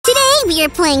we are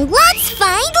playing Let's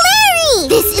Find Larry!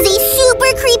 This is a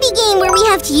super creepy game where we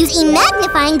have to use a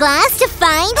magnifying glass to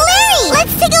find Larry!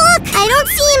 Let's take a look! I don't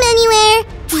see him anywhere.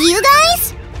 Do you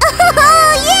guys?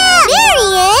 Oh, yeah! There he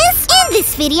is! In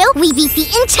this video, we beat the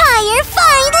entire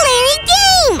Find Larry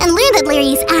game! And learn that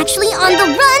Larry is actually on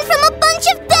the run from a bunch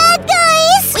of bad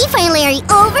guys! We find Larry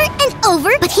over and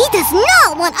over, but he does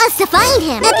not want us to find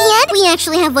him. At the end, we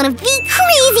actually have one of the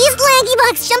craziest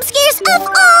LankyBox jump scares of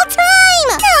all time!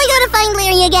 Now we gotta find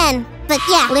Larry again. But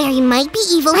yeah, Larry might be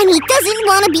evil and he doesn't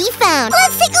want to be found.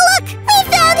 Let's take a look!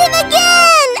 We found him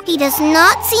again! He does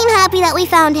not seem happy that we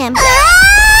found him.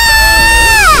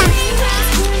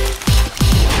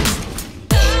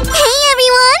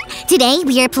 Today,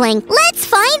 we are playing Let's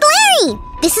Find Larry!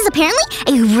 This is apparently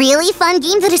a really fun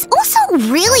game that is also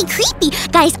really creepy.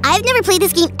 Guys, I've never played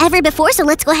this game ever before, so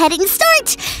let's go ahead and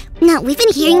start! Now, we've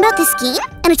been hearing about this game,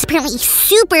 and it's apparently a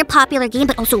super popular game,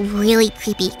 but also really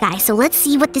creepy, guys. So let's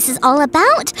see what this is all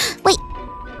about. Wait,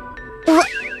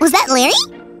 was that Larry?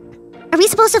 Are we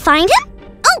supposed to find him?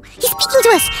 Oh, he's speaking to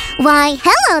us! Why,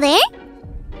 hello there!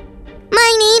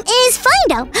 My name is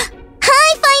Findo.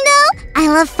 Hi, Findo! I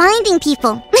love finding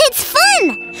people. It's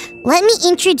fun! Let me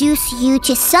introduce you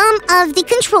to some of the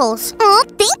controls. Oh,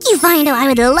 thank you, Findo. I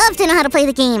would love to know how to play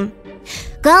the game.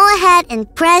 Go ahead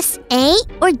and press A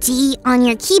or D on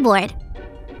your keyboard.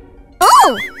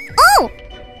 Oh!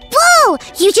 Whoa!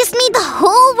 You just made the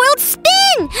whole world spin!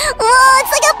 Whoa,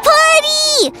 it's like a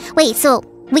party! Wait, so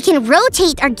we can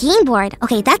rotate our game board.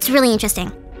 Okay, that's really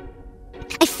interesting.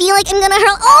 I feel like I'm gonna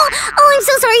hurl. Oh, I'm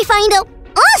so sorry, Findo.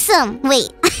 Awesome!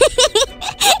 Wait.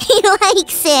 He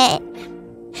likes it.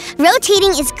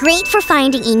 Rotating is great for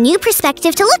finding a new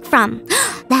perspective to look from.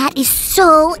 That is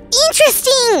so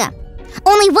interesting!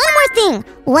 Only one more thing.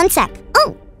 One sec.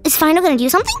 Oh, is Findo gonna do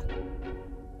something?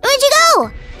 Where'd you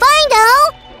go? Findo!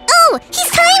 Oh,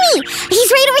 he's tiny!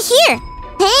 He's right over here.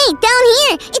 Hey, down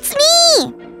here. It's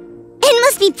me! It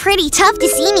must be pretty tough to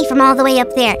see me from all the way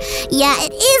up there. Yeah,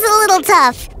 it is a little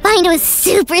tough. Findo is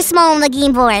super small on the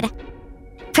game board.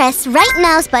 Press right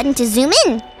mouse button to zoom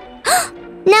in.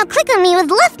 Now click on me with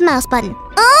left mouse button.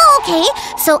 Oh, okay.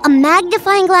 So a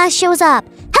magnifying glass shows up.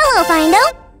 Hello,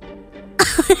 Findo.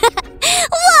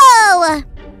 Whoa!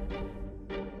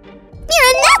 You're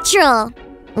a natural.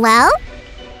 Well,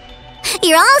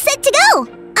 you're all set to go.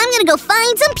 I'm gonna go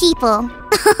find some people.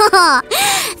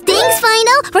 Thanks,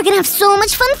 Findo. We're gonna have so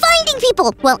much fun finding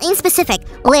people. Well, in specific,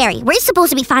 Larry. We're supposed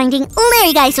to be finding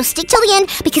Larry, guys, so stick till the end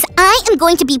because I am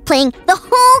going to be playing the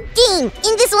whole game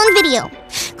in this one video.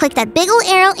 Click that big old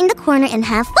arrow in the corner and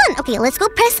have fun. Okay, let's go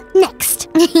press next.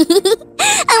 I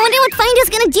wonder what Findo's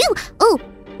gonna do. Oh,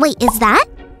 wait, is that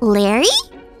Larry?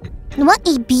 What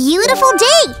a beautiful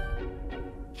day.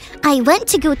 I went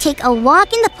to go take a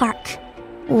walk in the park.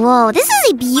 Whoa, this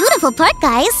is a beautiful park,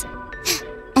 guys.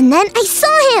 And then I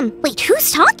saw him. Wait,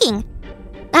 who's talking?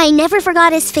 I never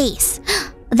forgot his face.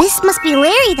 This must be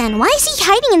Larry then. Why is he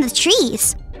hiding in the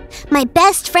trees? My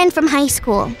best friend from high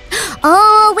school.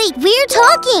 Oh, wait, we're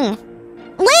talking.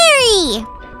 Larry!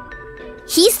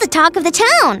 He's the talk of the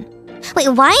town. Wait,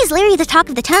 why is Larry the talk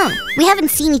of the town? We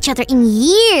haven't seen each other in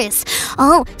years.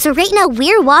 Oh, so right now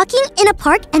we're walking in a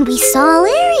park and we saw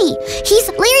Larry.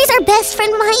 Larry's our best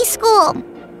friend from high school.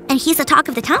 And he's the talk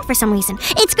of the town for some reason.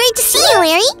 It's great to see you,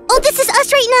 Larry. Oh, this is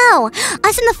us right now.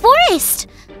 Us in the forest.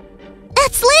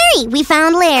 That's Larry. We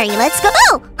found Larry. Let's go.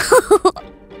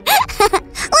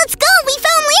 Let's go. We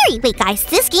found Larry. Wait, guys,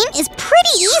 this game is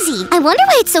pretty easy. I wonder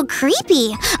why it's so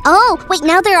creepy. Oh, wait,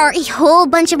 now there are a whole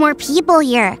bunch of more people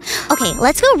here. Okay,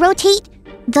 let's go rotate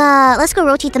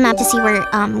the map to see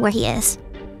where he is.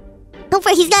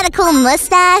 Hopefully he's got a cool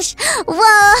mustache.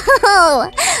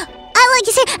 Whoa! I like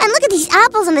his hair. And look at these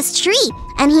apples on this tree.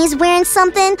 And he's wearing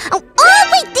something. Oh,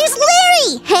 wait, there's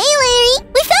Larry. Hey, Larry.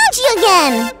 We found you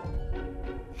again.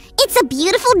 It's a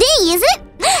beautiful day, is it?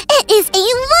 It is a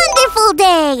wonderful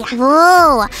day.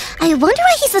 Whoa. I wonder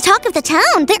why he's the talk of the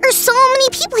town. There are so many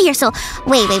people here. So,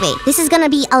 wait. This is going to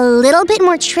be a little bit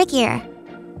more trickier.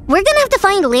 We're going to have to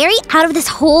find Larry out of this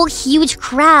whole huge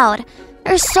crowd.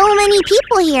 There's so many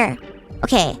people here.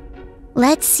 Okay,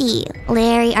 let's see.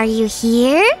 Larry, are you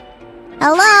here?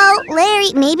 Hello,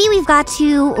 Larry. Maybe we've got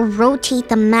to rotate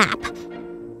the map.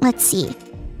 Let's see.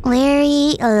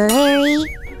 Larry. Are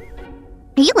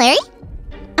you Larry?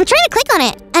 I'm trying to click on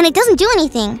it, and it doesn't do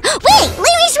anything. Wait,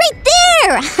 Larry's right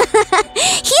there!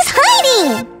 He's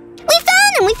hiding!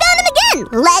 We found him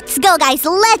again! Let's go, guys,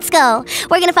 let's go!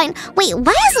 We're gonna find... Wait,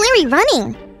 why is Larry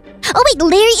running? Oh, wait,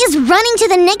 Larry is running to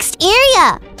the next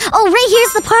area! Oh, right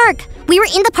here's the park! We were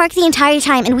in the park the entire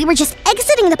time, and we were just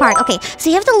exiting the park. Okay, so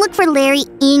you have to look for Larry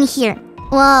in here.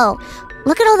 Whoa.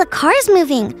 Look at all the cars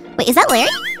moving. Wait, is that Larry?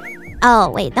 Oh,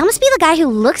 wait, that must be the guy who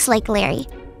looks like Larry.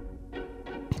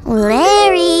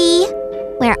 Larry,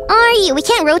 where are you? We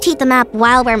can't rotate the map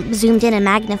while we're zoomed in and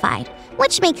magnified,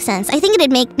 which makes sense. I think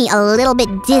it'd make me a little bit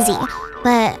dizzy,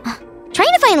 but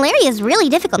trying to find Larry is really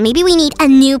difficult. Maybe we need a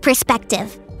new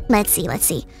perspective. Let's see.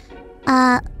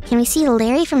 Can we see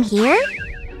Larry from here?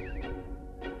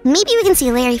 Maybe we can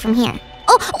see Larry from here.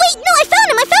 Oh, wait, no, I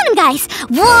found him, guys.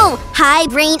 Whoa, high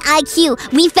brain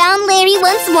IQ. We found Larry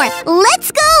once more.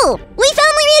 Let's go. We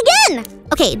found Larry again.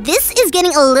 Okay, this is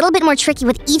getting a little bit more tricky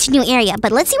with each new area,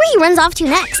 but let's see where he runs off to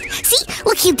next. See,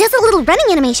 look, he does a little running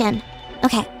animation.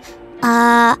 Okay,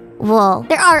 whoa.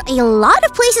 There are a lot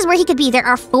of places where he could be. There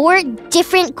are 4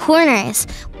 different corners,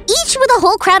 each with a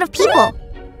whole crowd of people.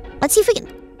 Let's see if we can...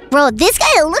 Bro, this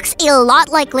guy looks a lot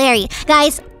like Larry.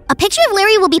 Guys, a picture of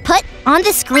Larry will be put on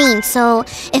the screen, so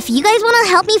if you guys want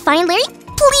to help me find Larry,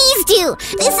 please do.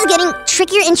 This is getting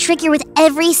trickier and trickier with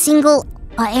every single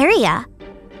area.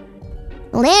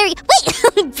 Larry, wait,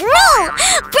 bro,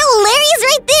 Larry's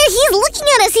right there. He's looking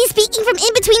at us. He's speaking from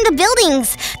in between the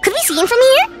buildings. Could we see him from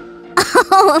here?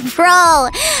 Oh, bro,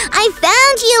 I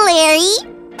found you,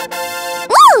 Larry.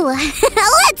 Woo!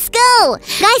 Let's go!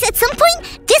 Guys, at some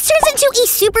point, this turns into a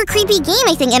super creepy game,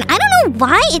 I think, and I don't know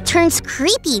why it turns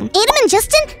creepy. Adam and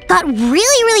Justin got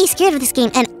really scared of this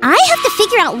game, and I have to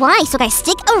figure out why, so guys,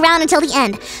 stick around until the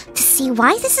end to see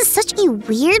why this is such a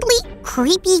weirdly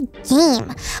creepy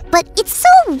game. But it's so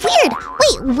weird.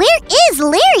 Wait, where is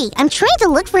Larry? I'm trying to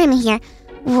look for him here.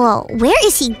 Whoa, where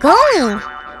is he going?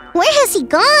 Where has he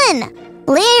gone?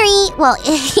 Larry, well,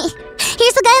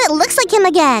 here's the guy that looks like him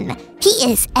again.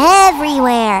 He is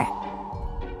everywhere.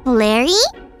 Larry?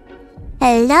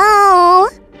 Hello?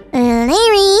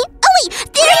 Larry? Oh wait,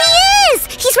 there he is!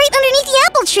 He's right underneath the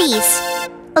apple trees.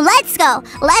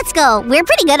 Let's go. We're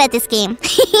pretty good at this game.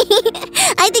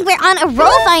 I think we're on a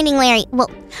roll finding Larry. Well,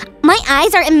 my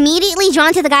eyes are immediately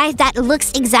drawn to the guy that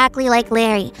looks exactly like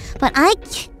Larry. But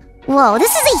whoa,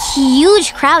 this is a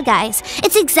huge crowd, guys.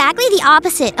 It's exactly the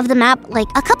opposite of the map like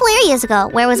a couple areas ago,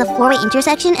 where it was a 4-way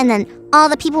intersection and then all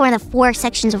the people were in the 4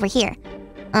 sections over here.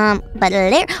 But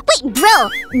Larry... Wait, bro,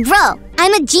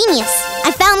 I'm a genius.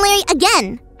 I found Larry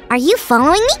again. Are you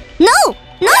following me? No,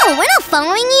 we're not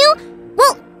following you.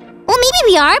 Well,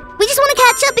 maybe we are. We just want to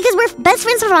catch up because we're best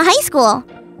friends from high school.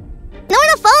 No, we're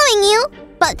not following you.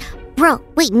 But, bro,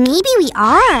 wait, maybe we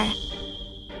are.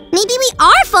 Maybe we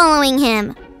are following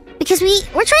him. Because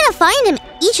we're trying to find him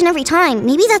each and every time.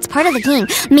 Maybe that's part of the game.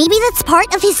 Maybe that's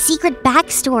part of his secret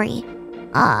backstory.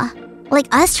 Like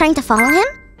us trying to follow him?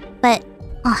 But,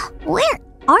 where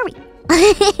are we?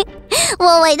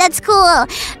 Well, wait, that's cool.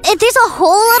 There's a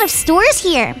whole lot of stores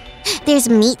here. There's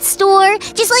meat store,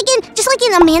 just like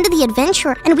in Amanda the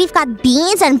Adventurer. And we've got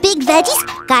beans and big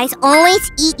veggies. Guys,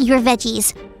 always eat your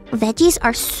veggies. Veggies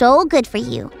are so good for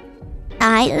you.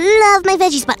 I love my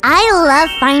veggies, but I love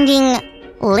finding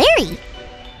Larry.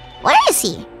 Where is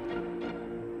he?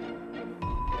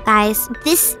 Guys,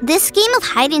 this game of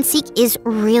hide and seek is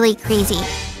really crazy.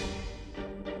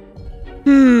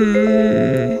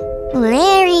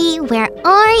 Larry, where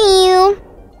are you?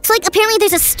 So like apparently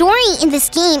there's a story in this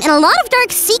game and a lot of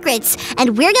dark secrets,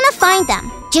 and we're gonna find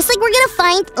them. Just like we're gonna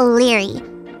find Larry.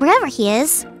 Wherever he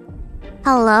is.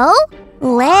 Hello?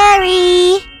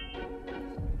 Larry?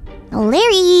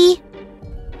 Larry?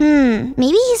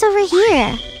 Maybe he's over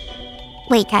here.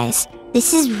 Wait, guys.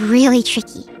 This is really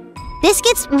tricky. This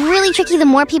gets really tricky the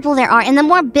more people there are and the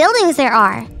more buildings there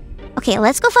are. Okay,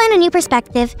 let's go find a new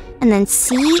perspective and then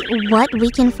see what we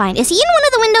can find. Is he in one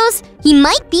of the windows? He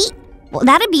might be. Well,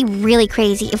 that'd be really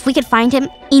crazy if we could find him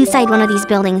inside one of these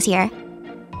buildings here.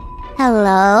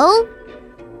 Hello?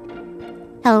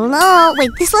 Hello? Wait,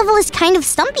 this level is kind of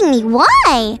stumping me.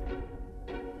 Why?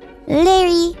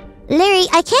 Larry,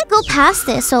 I can't go past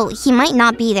this, so he might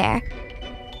not be there.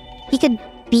 He could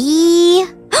be...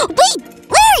 Wait!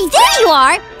 Larry, there you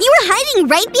are! You were hiding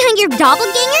right behind your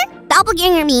doppelganger?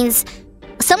 Doppelganger means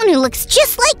someone who looks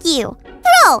just like you.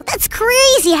 Bro, that's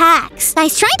crazy hacks.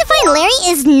 Guys, trying to find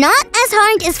Larry is not as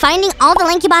hard as finding all the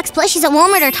LankyBox plushies at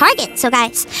Walmart or Target. So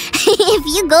guys, if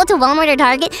you go to Walmart or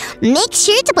Target, make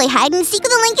sure to play hide and seek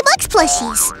with the LankyBox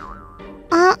plushies.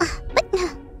 But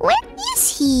where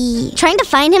is he? Trying to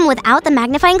find him without the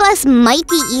magnifying glass might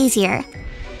be easier.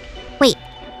 Wait,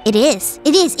 it is.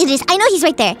 I know he's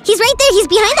right there. He's right there. He's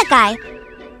behind that guy.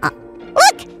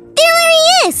 Look, there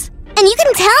Larry is. And you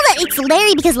can tell that it's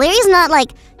Larry because Larry's not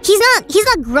like, he's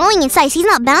not growing in size. He's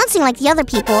not bouncing like the other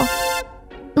people.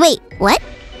 Wait, what?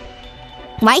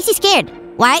 Why is he scared?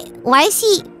 Why is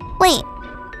he, wait,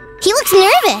 he looks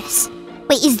nervous.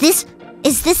 Wait, is this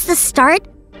the start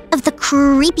of the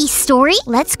creepy story.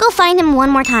 Let's go find him one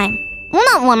more time. Well,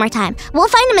 not one more time. We'll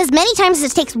find him as many times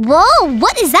as it takes. Whoa,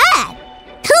 what is that?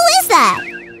 Who is that?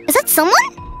 Is that someone?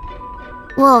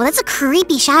 Whoa, that's a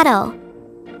creepy shadow.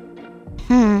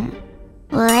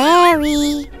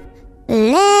 Larry.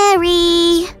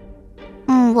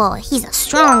 Whoa, he's a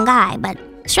strong guy, but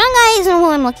strong guy isn't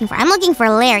who I'm looking for. I'm looking for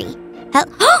Larry. Bro,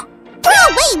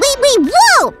 wait,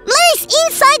 whoa! Larry's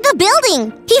inside the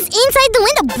building! He's inside the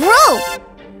window, bro!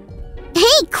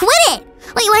 Hey, quit it!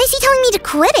 Wait, why is he telling me to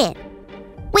quit it?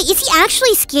 Wait, is he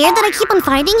actually scared that I keep on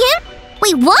finding him?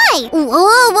 Wait, why?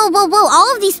 Whoa.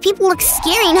 All of these people look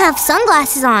scary and have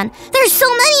sunglasses on. There's so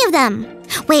many of them.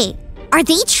 Wait, are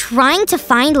they trying to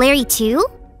find Larry too?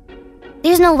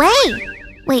 There's no way.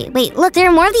 Wait, look, there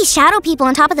are more of these shadow people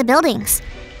on top of the buildings.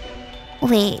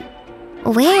 Wait,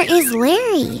 where is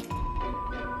Larry?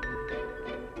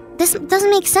 This doesn't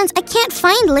make sense. I can't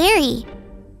find Larry.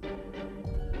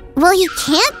 Well, he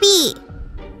can't be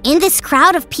in this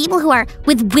crowd of people who are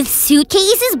with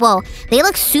suitcases. Whoa, they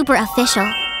look super official.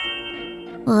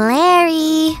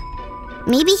 Larry.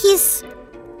 Maybe he's...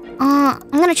 I'm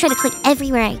gonna try to click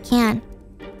everywhere I can.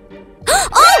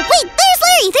 Oh, wait,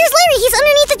 there's Larry! He's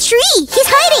underneath a tree! He's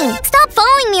hiding! Stop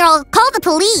following me or I'll call the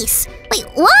police! Wait,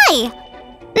 why?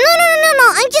 No,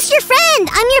 I'm just your friend!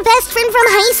 I'm your best friend from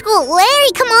high school!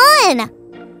 Larry, come on!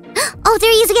 Oh,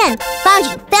 there he is again!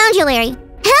 Found you, Larry!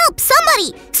 Help!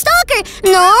 Somebody! Stalker!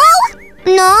 No,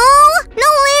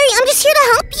 Larry, I'm just here to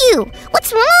help you!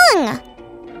 What's wrong?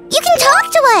 You can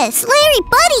talk to us! Larry,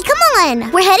 buddy, come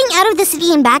on! We're heading out of the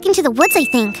city and back into the woods, I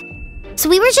think. So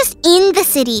we were just in the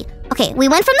city. Okay, we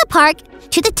went from the park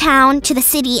to the town to the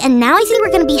city, and now I think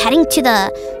we're gonna be heading to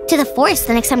the forest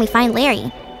the next time we find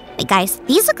Larry. Wait, guys,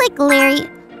 these look like Larry.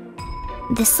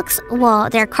 This looks... Whoa,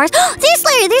 there are cars. Oh, there's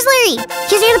Larry!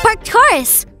 He's near the parked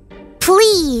cars.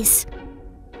 Please.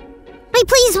 Wait,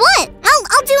 please what?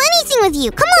 I'll do anything with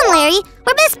you. Come on, Larry.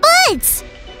 We're best buds.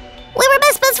 We were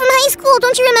best buds from high school,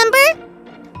 don't you remember?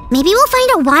 Maybe we'll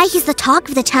find out why he's the talk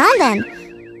of the town then.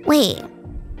 Wait.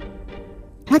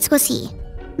 Let's go see.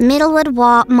 Middlewood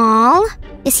Mall?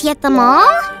 Is he at the mall?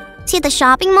 Is he at the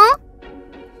shopping mall?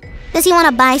 Does he want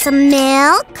to buy some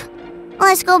milk?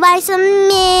 Let's go buy some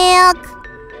milk.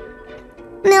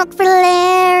 Milk for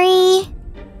Larry.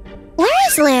 Where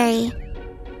is Larry?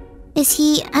 Is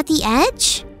he at the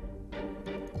edge?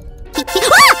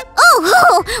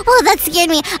 Oh, that scared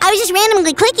me. I was just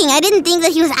randomly clicking. I didn't think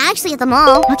that he was actually at the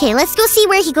mall. Okay, let's go see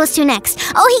where he goes to next.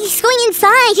 Oh, he's going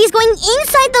inside. He's going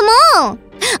inside the mall.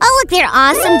 Oh, look, there are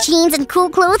awesome jeans and cool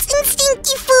clothes and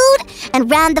stinky food. And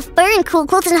round the fur and cool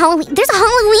clothes and Halloween. There's a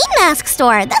Halloween mask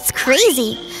store. That's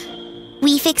crazy.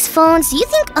 We fix phones. Do you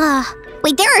think...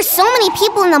 Wait, there are so many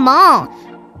people in the mall.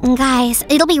 Guys,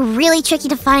 it'll be really tricky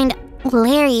to find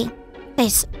Larry.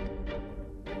 Guys...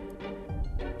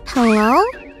 Hello?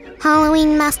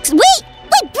 Halloween masks... Wait,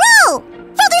 bro!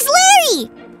 Bro, there's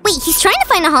Larry! Wait, he's trying to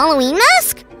find a Halloween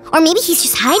mask? Or maybe he's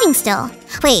just hiding still.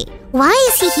 Wait, why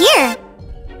is he here?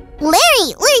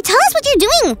 Larry, tell us what you're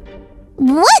doing.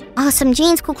 What? Awesome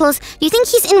jeans, cool clothes. Do you think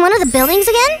he's in one of the buildings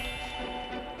again?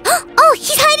 Oh,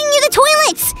 he's hiding near the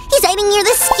toilets. He's hiding near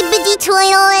the skibbity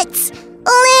toilets.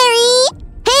 Larry!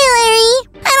 Hey, Larry!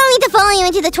 I don't need to follow you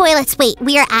into the toilets. Wait,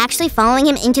 we are actually following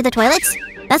him into the toilets?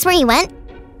 That's where he went?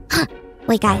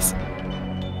 Wait, guys.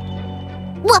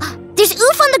 Whoa, there's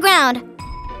oof on the ground.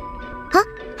 Huh?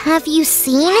 Have you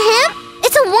seen him?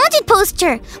 It's a wanted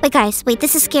poster. Wait, guys,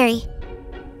 this is scary.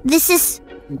 This is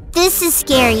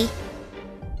scary.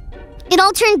 It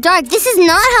all turned dark. This is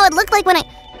not how it looked like when I...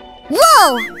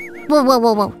 Whoa!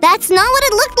 That's not what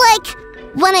it looked like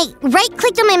when I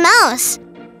right-clicked on my mouse.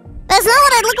 That's not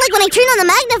what it looked like when I turned on the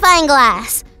magnifying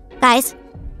glass. Guys,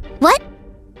 what?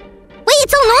 Wait,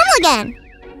 it's all normal again.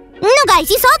 No, guys,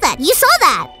 you saw that.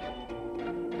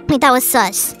 Wait, that was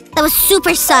sus. That was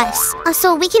super sus.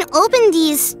 So we can open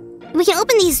these...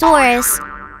 doors.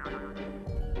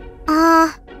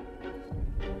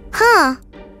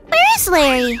 Where is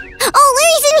Larry? Oh,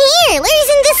 Larry's in here! Larry's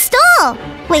in this stall!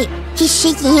 Wait, he's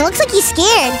shaking. He looks like he's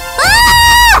scared.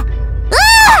 Ah!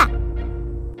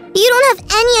 You don't have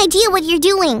any idea what you're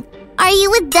doing. Are you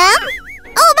with them?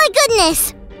 Oh my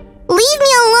goodness! Leave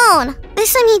me alone!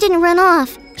 This time he didn't run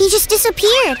off. He just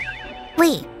disappeared.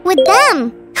 Wait, with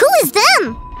them? Who is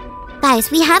them? Guys,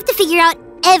 we have to figure out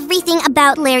everything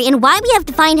about Larry and why we have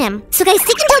to find him. So guys,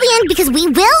 stick until the end because we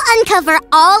will uncover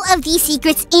all of these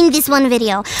secrets in this one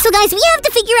video. So guys, we have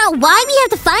to figure out why we have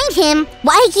to find him,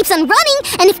 why he keeps on running,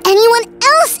 and if anyone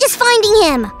else is finding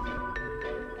him.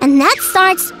 And that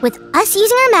starts with us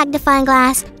using our magnifying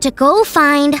glass to go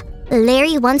find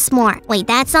Larry once more. Wait,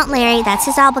 that's not Larry. That's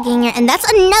his doppelganger. And that's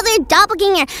another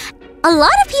doppelganger. A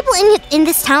lot of people in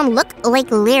this town look like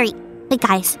Larry. Wait,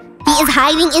 guys. He is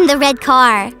hiding in the red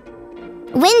car.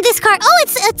 Win this car. Oh,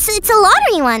 it's a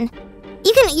lottery one.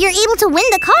 You're able to win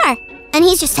the car. And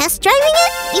he's just test driving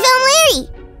it? We found Larry.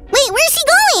 Wait, where's he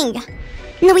going?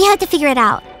 No, we have to figure it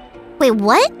out. Wait,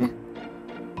 what?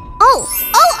 Oh!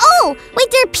 Wait,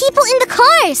 there are people in the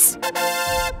cars.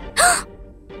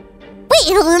 Wait,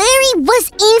 Larry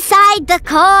was inside the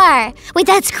car. Wait,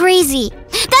 that's crazy.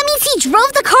 That means he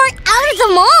drove the car out of the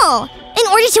mall in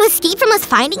order to escape from us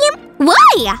finding him?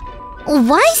 Why?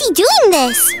 Why is he doing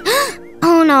this?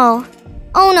 Oh no.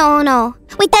 Oh no.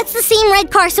 Wait, that's the same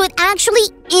red car, so it actually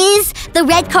is the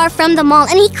red car from the mall,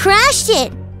 and he crashed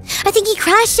it. I think he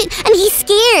crashed it, and he's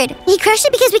scared. He crashed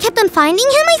it because we kept on finding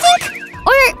him, I think?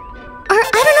 Or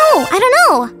I don't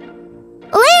know.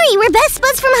 Larry, we're best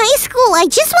buds from high school. I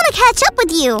just want to catch up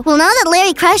with you. Well, now that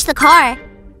Larry crashed the car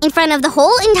in front of the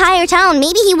whole entire town,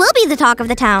 maybe he will be the talk of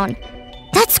the town.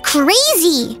 That's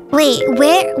crazy. Wait,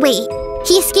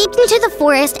 he escaped into the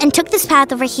forest and took this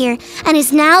path over here and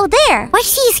is now there. Why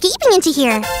is he escaping into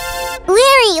here?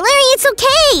 Larry, it's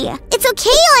okay. It's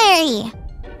okay, Larry.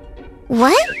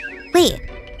 What? Wait,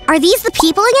 are these the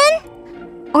people again?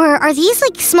 Or are these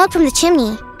like smoke from the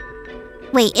chimney?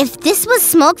 Wait, if this was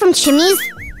smoke from chimneys,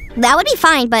 that would be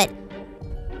fine, but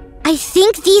I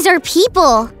think these are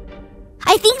people.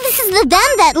 I think this is the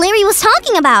them that Larry was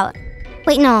talking about.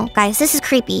 Wait, no, guys, this is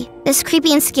creepy. This is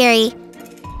creepy and scary.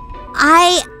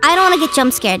 I don't want to get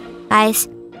jump scared, guys.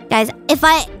 If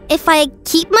I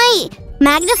keep my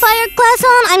magnifier glass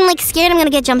on, I'm like scared I'm gonna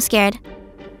get jump scared.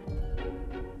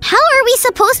 How are we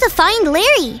supposed to find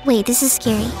Larry? Wait, this is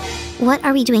scary. What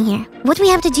are we doing here? What do we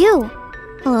have to do?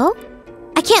 Hello?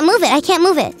 I can't move it. I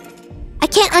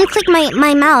can't unclick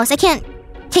my mouse. I can't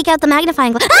take out the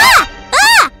magnifying glass.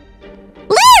 Ah!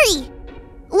 Larry!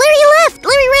 Larry left!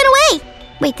 Larry ran away!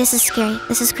 Wait, this is scary.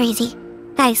 This is crazy.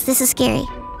 Guys, this is scary.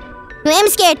 I'm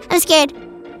scared.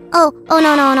 Oh,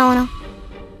 no.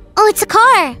 Oh, it's a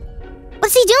car.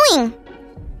 What's he doing?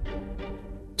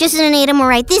 Just an Adam, we're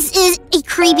right. This is a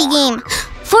creepy game.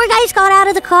 4 guys got out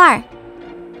of the car.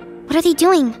 What are they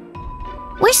doing?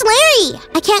 Where's Larry?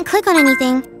 I can't click on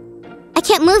anything. I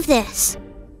can't move this.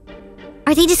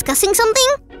 Are they discussing something?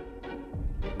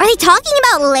 Are they talking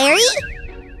about Larry?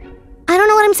 I don't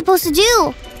know what I'm supposed to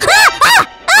do.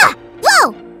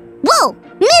 Whoa!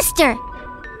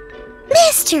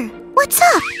 Mister, what's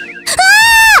up?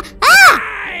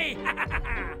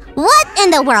 What in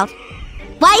the world?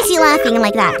 Why is he laughing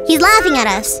like that? He's laughing at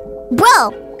us.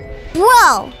 Bro!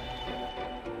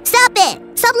 Stop it!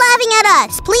 Stop laughing at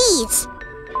us, please!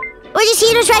 We're just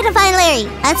here to try to find Larry.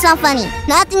 That's not funny.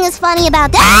 Nothing is funny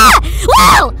about that.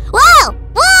 Whoa!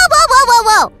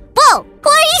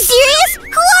 Are you serious?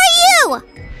 Who are you?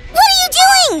 What are you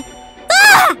doing?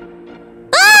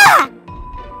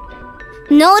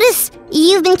 Notice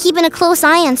you've been keeping a close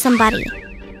eye on somebody.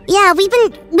 Yeah, we've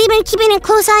been keeping a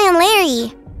close eye on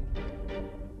Larry.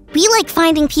 We like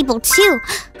finding people too.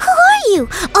 Who are you?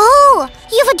 Oh,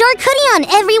 you have a dark hoodie on.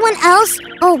 Everyone else?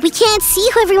 Oh, we can't see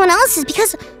who everyone else is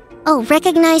because... Oh,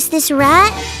 recognize this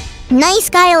rat? Nice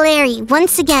guy Larry,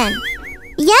 once again.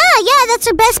 Yeah, that's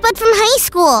our best bud from high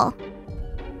school.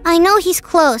 I know he's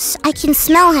close. I can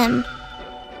smell him.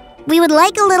 We would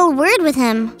like a little word with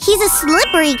him. He's a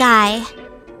slippery guy.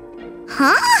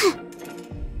 Huh?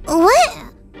 What?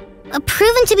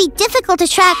 Proven to be difficult to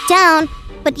track down,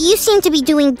 but you seem to be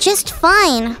doing just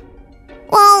fine.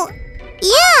 Well,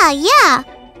 yeah.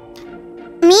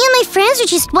 Me and my friends are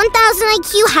just 1,000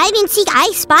 IQ hide-and-seek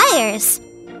I spires.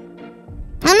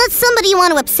 I'm not somebody you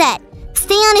want to upset.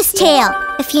 Stay on his tail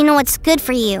if you know what's good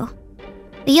for you.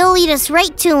 You'll lead us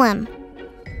right to him.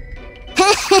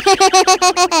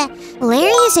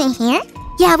 Larry isn't here?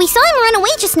 Yeah, we saw him run away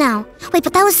just now. Wait,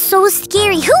 but that was so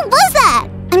scary. Who was that?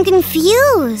 I'm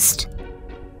confused.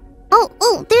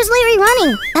 Oh, there's Larry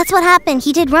running. That's what happened.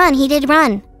 He did run.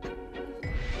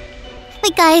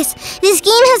 Wait, guys, this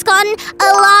game has gotten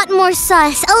a lot more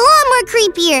sus, a lot more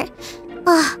creepier.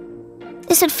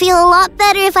 This would feel a lot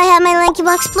better if I had my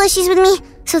LankyBox plushies with me.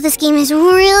 So this game is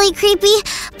really creepy,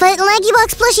 but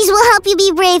LankyBox plushies will help you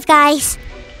be brave, guys.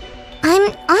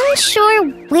 I'm unsure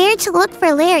where to look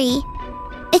for Larry.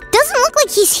 It doesn't look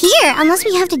like he's here, unless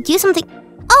we have to do something.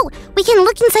 Oh, we can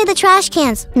look inside the trash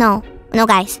cans. No,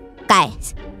 guys.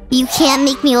 You can't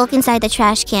make me look inside the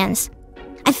trash cans.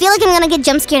 I feel like I'm gonna get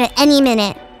jump scared at any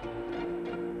minute.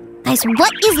 Guys,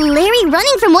 what is Larry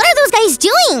running from? What are those guys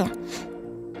doing?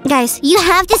 Guys, you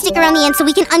have to stick around the end so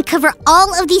we can uncover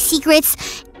all of these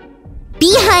secrets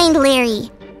behind Larry.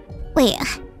 Wait,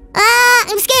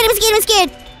 I'm scared.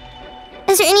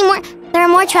 Is there any more? There are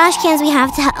more trash cans we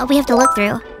have to look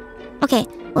through. Okay,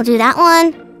 we'll do that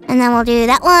one, and then we'll do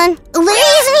that one.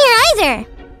 Larry isn't here either.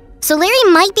 So Larry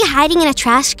might be hiding in a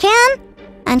trash can,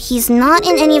 and he's not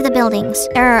in any of the buildings.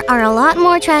 There are a lot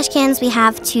more trash cans we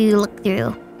have to look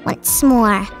through. Once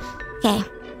more. Okay.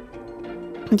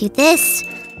 We'll do this.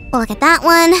 We'll look at that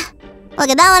one. Look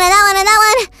at that one, and that one, and that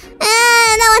one.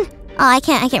 And that one. Oh, I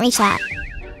can't reach that.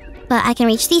 But I can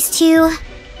reach these two.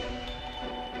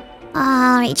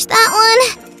 I'll reach that one.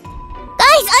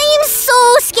 Guys, I am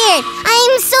so scared. I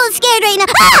am so scared right now.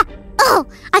 Ah! Oh,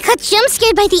 I got jump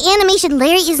scared by the animation.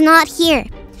 Larry is not here.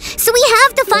 So we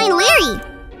have to find Larry.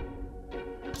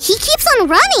 He keeps on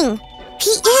running.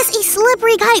 He is a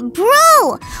slippery guy.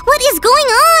 Bro, what is going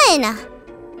on?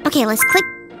 Okay, let's click.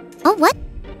 Oh, what?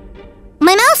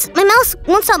 My mouse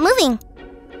won't stop moving.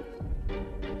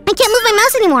 I can't move my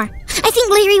mouse anymore. I think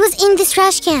Larry was in this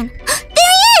trash can.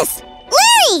 There he is!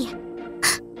 Larry!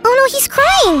 Oh no, he's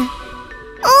crying.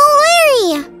 Oh, Larry!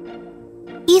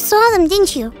 You saw them,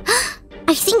 didn't you?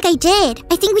 I think I did.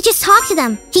 I think we just talked to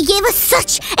them. He gave us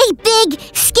such a big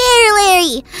scare,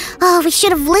 Larry. Oh, we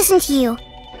should have listened to you.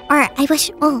 Or I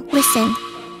wish... Oh, listen.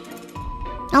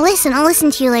 I'll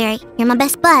listen to you, Larry. You're my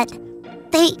best bud.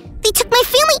 They took my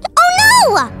family. Oh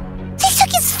no! They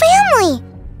took his family.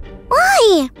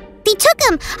 Why? They took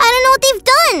him. I don't know what they've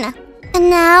done. And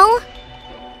now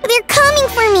they're coming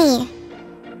for me.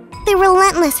 They're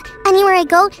relentless. Anywhere I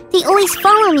go, they always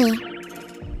follow me.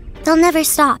 They'll never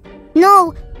stop.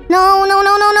 No. Larry.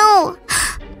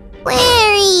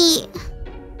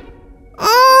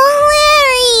 Oh,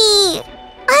 Larry.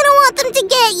 I don't want them to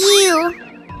get you.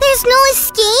 There's no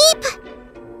escape.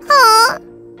 Huh?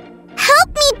 Help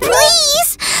me,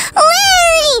 please!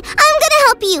 Larry! I'm gonna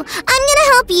help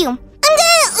you!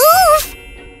 Oof!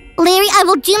 Larry, I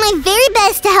will do my very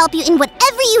best to help you in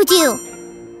whatever you do.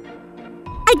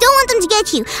 I don't want them to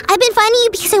get you. I've been finding you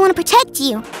because I want to protect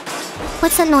you.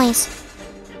 What's that noise?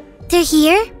 They're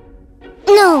here?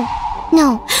 No.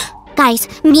 Guys,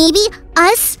 maybe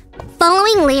us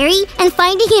following Larry and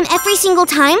finding him every single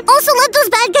time also led those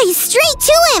bad guys straight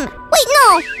to him. Wait,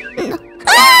 no.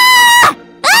 Ah!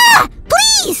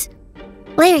 Please!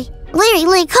 Larry,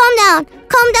 calm down.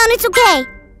 It's okay.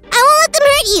 I won't let them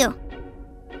hurt you.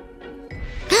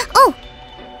 Oh!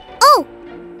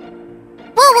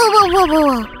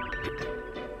 Whoa.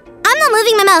 I'm not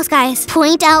moving my mouse, guys.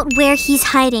 Point out where he's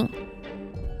hiding.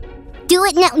 Do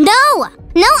it now. No,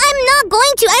 I'm not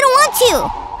going to. I don't want to.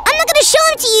 I'm not gonna show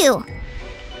him to you.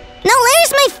 No,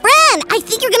 Larry's my friend. I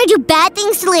think you're gonna do bad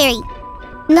things to Larry.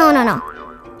 No.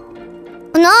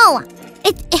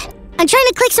 I'm trying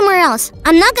to click somewhere else.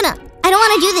 I don't want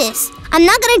to do this. I'm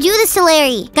not gonna do this to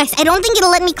Larry. Guys, I don't think it'll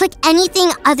let me click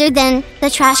anything other than the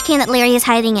trash can that Larry is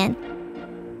hiding in.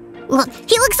 Look,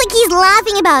 he looks like he's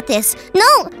laughing about this.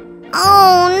 No!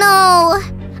 Oh no!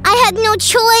 I had no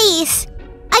choice.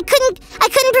 I couldn't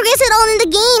progress at all in the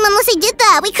game unless I did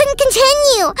that. We couldn't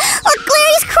continue. Look,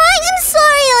 Larry's crying. I'm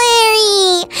sorry,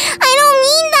 Larry. I don't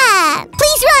mean that.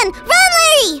 Please run,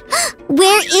 Larry.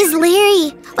 Where is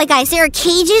Larry? Wait, guys, there are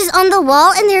cages on the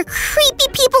wall and there are creepy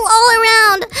people all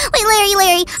around. Wait,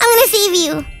 Larry, I'm gonna save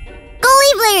you. Go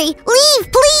leave, Larry. Leave,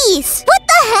 please. What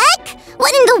the heck?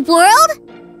 What in the world?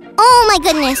 Oh my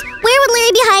goodness. Where would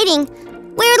Larry be hiding?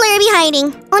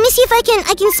 Let me see if I can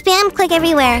spam click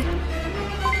everywhere.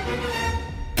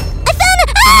 I found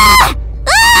it! Ah!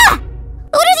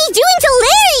 What are they doing to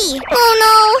Larry? Oh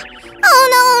no.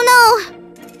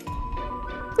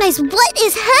 Guys, what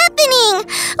is happening?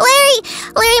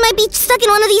 Larry might be stuck in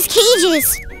one of these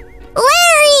cages.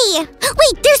 Larry!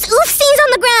 Wait, there's oof stains on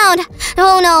the ground.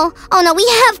 Oh no, we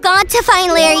have got to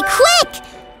find Larry, quick!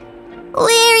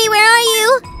 Larry, where are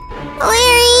you?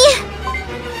 Larry!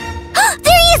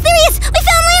 There he is! We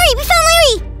found Larry!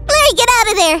 Larry, get out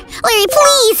of there! Larry,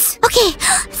 please! Okay,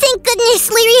 thank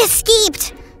goodness Larry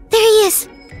escaped. There he is.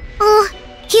 Oh,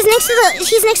 he's next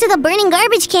to the burning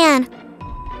garbage can.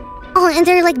 Oh, and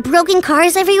there are like broken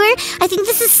cars everywhere. I think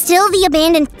this is still the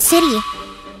abandoned city.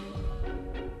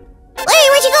 Larry,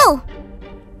 where'd you go?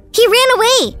 He ran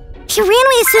away as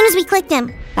soon as we clicked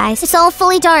him. Guys, it's all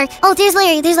fully dark. Oh, there's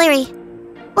Larry.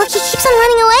 Look, he keeps on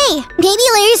running away. Maybe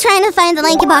Larry's trying to find the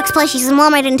LankyBox plushies in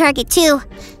Walmart and Target too.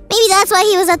 Maybe that's why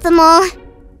he was at the mall.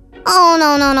 Oh,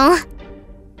 no.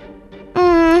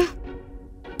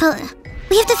 But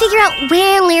we have to figure out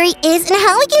where Larry is and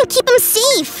how we can keep him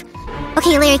safe.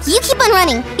 Okay, Larry, you keep on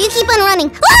running.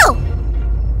 Whoa!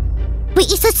 Wait,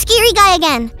 it's a scary guy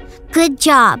again. Good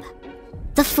job.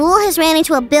 The fool has ran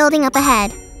into a building up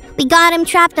ahead. We got him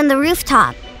trapped on the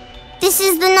rooftop. This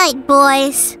is the night,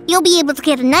 boys. You'll be able to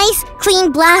get a nice,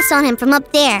 clean blast on him from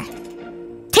up there.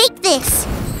 Take this.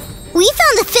 We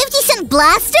found the 50-cent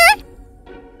blaster?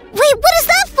 Wait, what is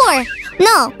that for?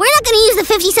 No, we're not gonna use the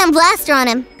 50-cent blaster on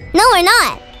him. No, we're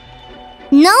not.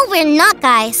 No, we're not,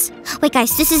 guys. Wait,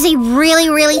 guys, this is a really,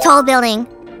 really tall building.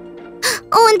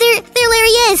 Oh, and there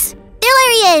Larry is. There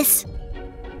Larry is.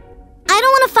 I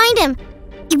don't want to find him.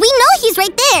 We know he's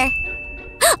right there.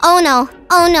 Oh no.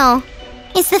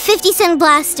 It's the 50-cent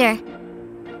blaster.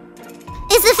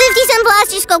 It's the 50-cent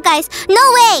blaster scope, guys. No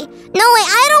way.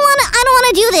 I don't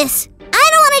wanna do this. I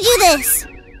don't wanna do this.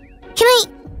 Can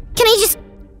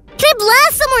I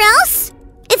blast somewhere else?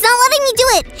 It's not letting me do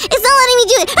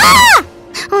it. Ah!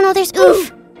 Oh no, there's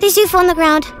oof. There's oof on the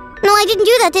ground. No, I didn't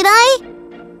do that, did I?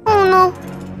 Oh no.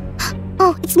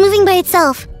 Oh, it's moving by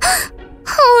itself.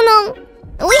 Oh no.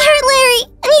 We hurt Larry,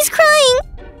 and he's crying.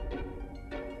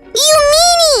 You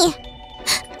meanie!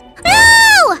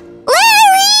 No!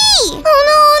 Larry! Oh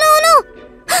no.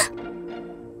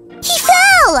 He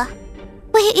fell!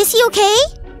 Wait, is he okay?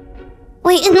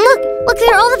 Wait, and look,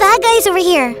 there are all the bad guys over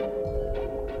here.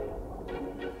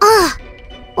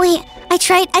 Wait, I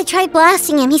tried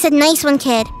blasting him. He said, "Nice one,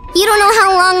 kid." You don't know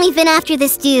how long we've been after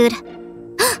this dude.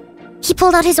 He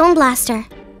pulled out his own blaster.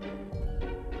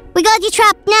 We got you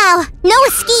trapped now. No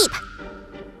escape.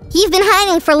 You've been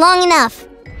hiding for long enough.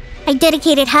 I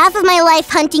dedicated half of my life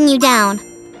hunting you down.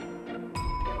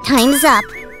 Time's up.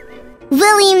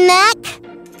 Willie Mac?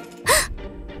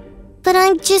 But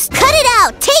I'm just... Cut it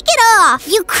out! Take it off!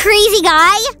 You crazy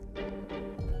guy!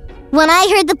 When I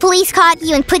heard the police caught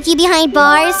you and put you behind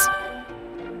bars,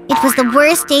 it was the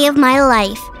worst day of my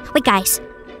life. Wait, guys.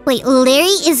 Wait,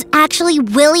 Larry is actually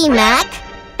Willie Mac?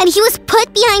 And he was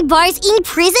put behind bars in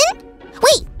prison?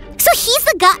 Wait, so he's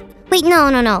the guy... Wait,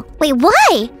 no. Wait,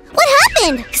 why? What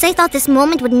happened? Because I thought this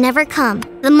moment would never come.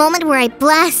 The moment where I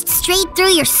blast straight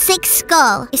through your sick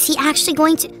skull. Is he actually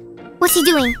going to... What's he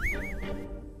doing?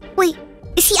 Wait,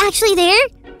 is he actually there?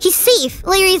 He's safe.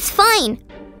 Larry's fine.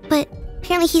 But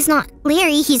apparently he's not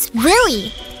Larry, he's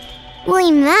Willie.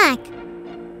 Willie Mac.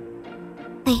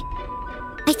 Wait,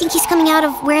 I think he's coming out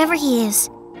of wherever he is.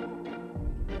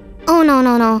 Oh,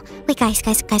 no. Wait, guys,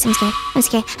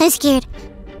 I'm scared.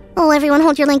 Oh, everyone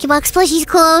hold your LankyBox plushies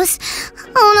close.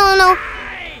 Oh, no.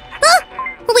 Ah!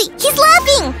 Wait, he's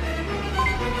laughing!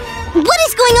 What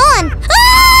is going on?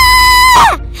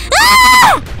 Ah!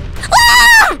 Ah!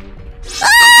 Ah!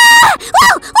 Ah!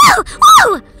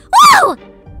 Whoa!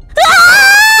 Ah!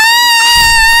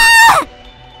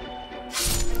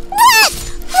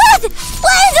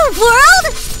 What in the world?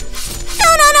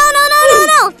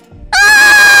 No.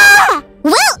 Ah!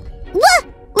 Well, what?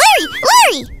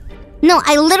 Larry! No,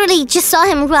 I literally just saw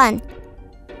him run.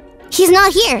 He's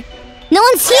not here. No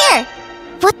one's here.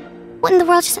 What in the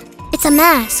world just... It's a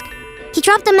mask. He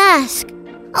dropped a mask.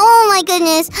 Oh my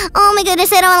goodness, I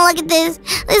don't want to look at this.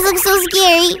 This looks so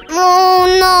scary. Oh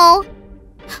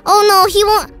no, he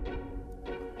won't...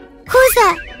 Who's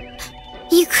that?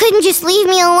 You couldn't just leave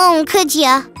me alone, could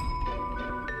ya?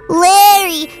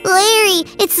 Larry,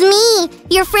 it's me,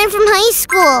 your friend from high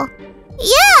school.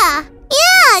 Yeah,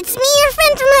 it's me, your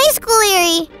friend from high school,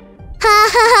 Larry.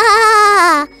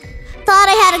 Ha. Thought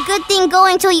I had a good thing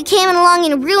going until you came along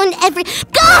and ruined every...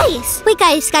 Guys! Wait,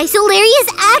 guys, so Larry is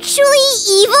actually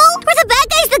evil? Were the bad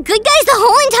guys the good guys the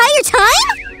whole entire time?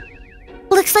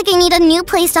 Looks like I need a new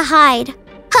place to hide.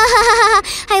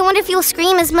 I wonder if you'll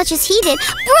scream as much as he did.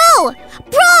 Bro!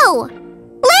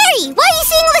 Larry, why are you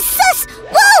saying all this sus?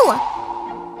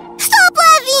 Whoa! Stop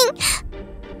laughing!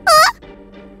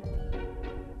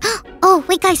 Oh,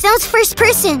 wait, guys, that was first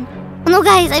person. Oh, no,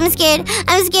 guys, I'm scared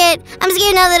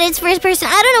now that it's first person.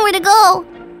 I don't know where to go.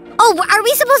 Oh, are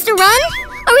we supposed to run?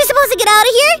 Are we supposed to get out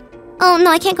of here? Oh,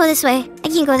 no, I can't go this way.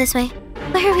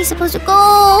 Where are we supposed to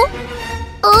go?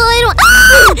 Oh, I don't...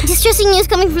 Ah! Distressing news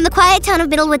coming from the quiet town of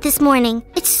Middlewood this morning.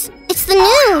 It's the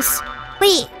news.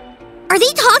 Wait, are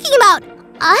they talking about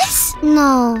us?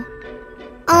 No.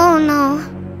 Oh, no.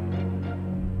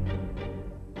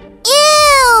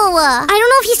 Ew! I don't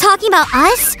know if he's talking about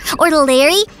us, or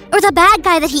Larry, or the bad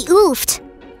guy that he oofed.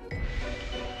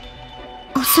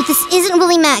 Oh, so this isn't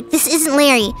Willie Mac. This isn't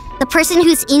Larry. The person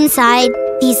who's inside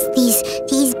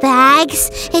these bags.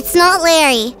 It's not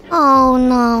Larry. Oh,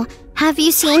 no. Have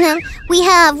you seen him? We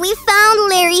have. We found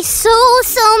Larry so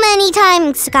many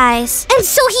times, guys. And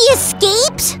so he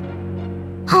escaped?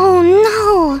 Oh,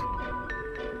 no.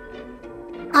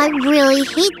 I really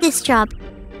hate this job.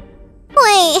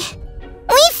 Wait.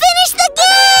 We finished the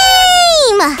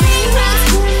game!